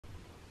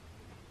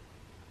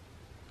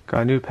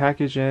Got a new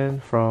package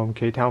in from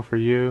K-Town for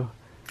You.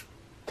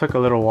 Took a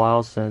little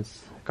while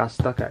since it got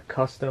stuck at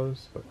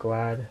customs, but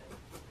glad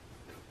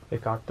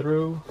it got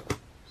through.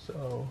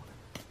 So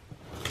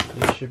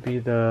these should be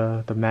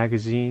the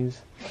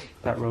magazines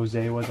that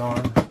Rosé was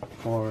on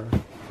for,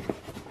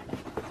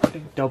 I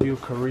think, W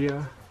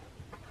Korea.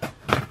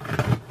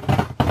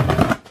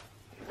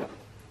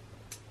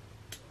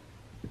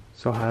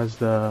 So it has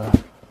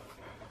the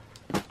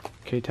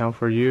K-Town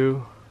for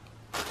You.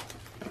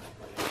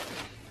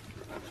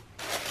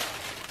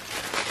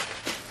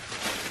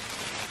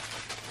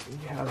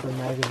 We have the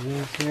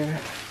magazines here.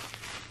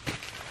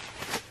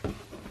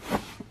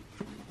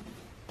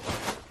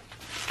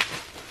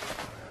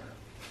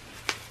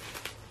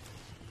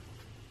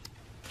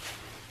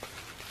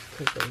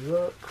 Take a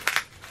look.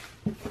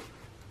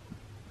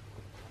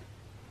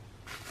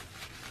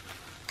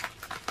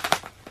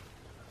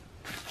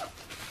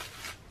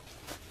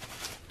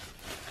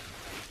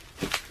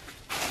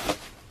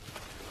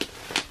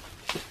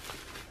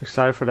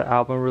 Excited for the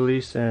album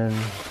release in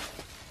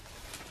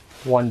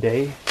one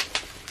day.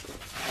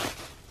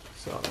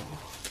 So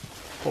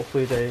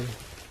hopefully they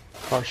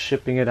start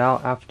shipping it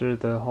out after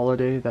the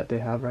holiday that they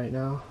have right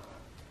now.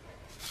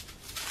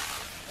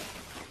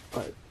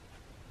 But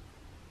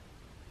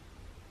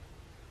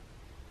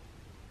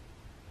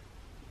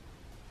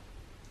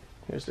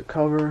here's the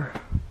cover.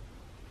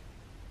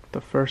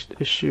 The first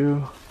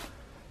issue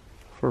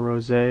for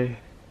Rosé.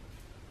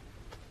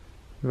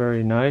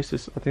 Very nice.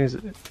 I think it's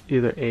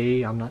either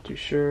A, I'm not too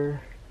sure.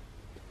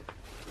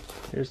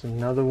 Here's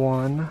another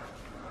one.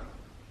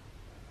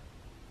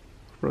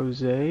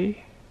 Rosé.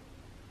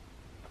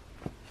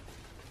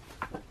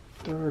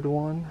 Third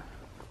one.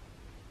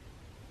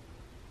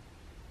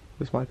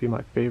 This might be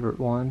my favorite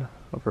one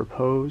of her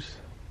pose.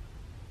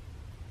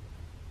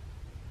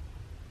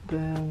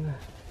 Then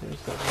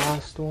here's the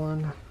last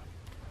one.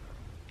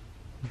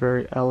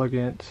 Very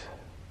elegant.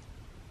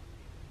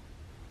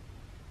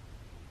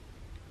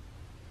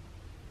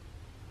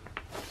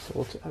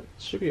 So it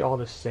should be all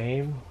the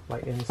same,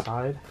 like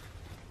inside.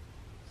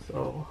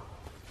 So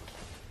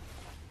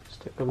let's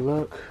take a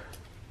look.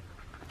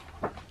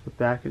 The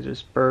back is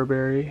just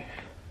Burberry,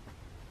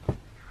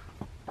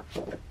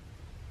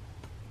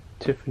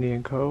 Tiffany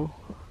 & Co.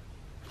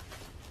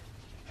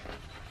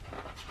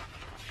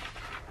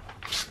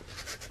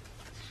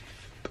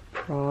 The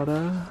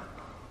Prada.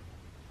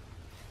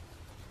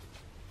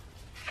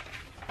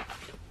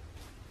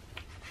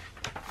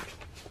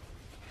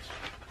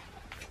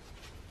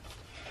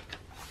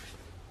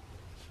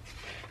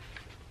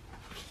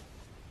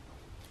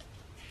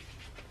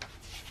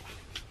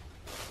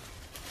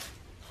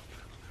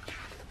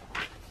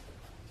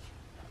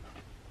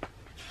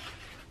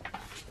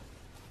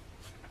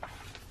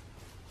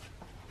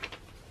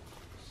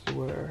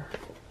 Where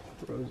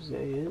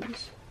Rosé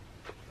is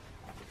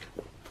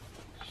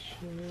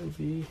should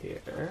be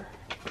here.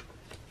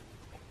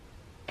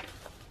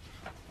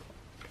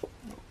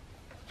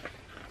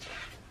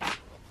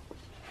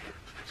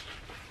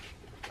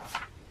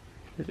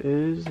 It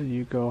is.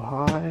 You Go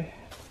High.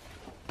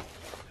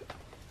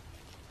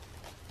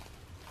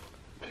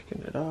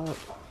 Picking it up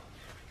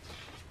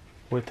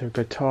with her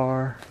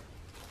guitar.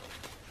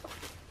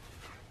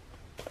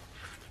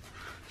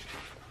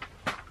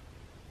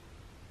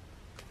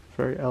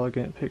 Very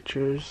elegant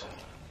pictures.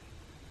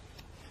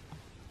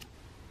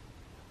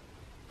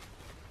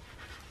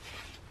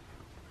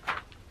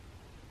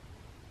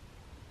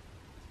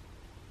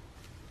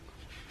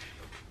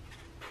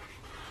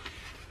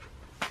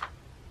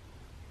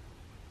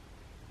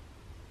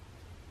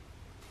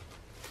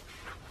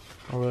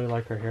 I really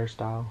like her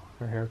hairstyle,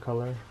 her hair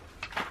color.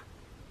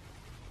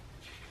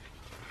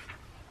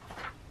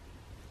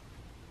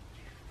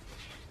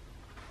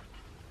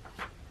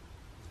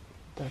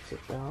 That's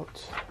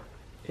about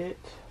it.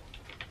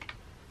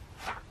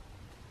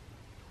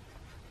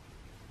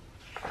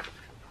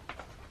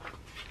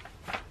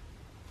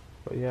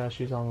 But yeah,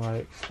 she's on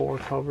like 4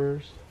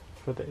 covers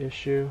for the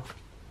issue.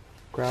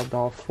 Grabbed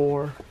all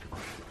 4.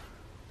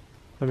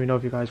 Let me know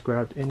if you guys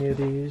grabbed any of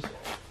these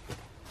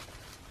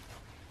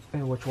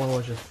and which one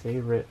was your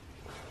favorite.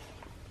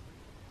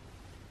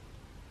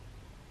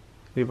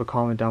 Leave a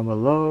comment down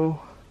below.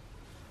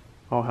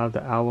 I'll have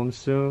the album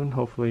soon,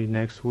 hopefully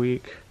next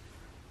week.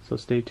 So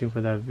stay tuned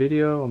for that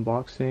video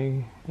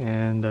unboxing,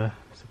 and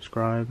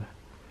subscribe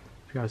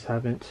if you guys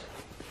haven't.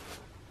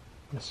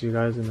 I'll see you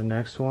guys in the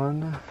next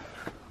one.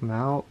 I'm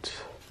out.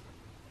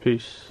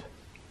 Peace.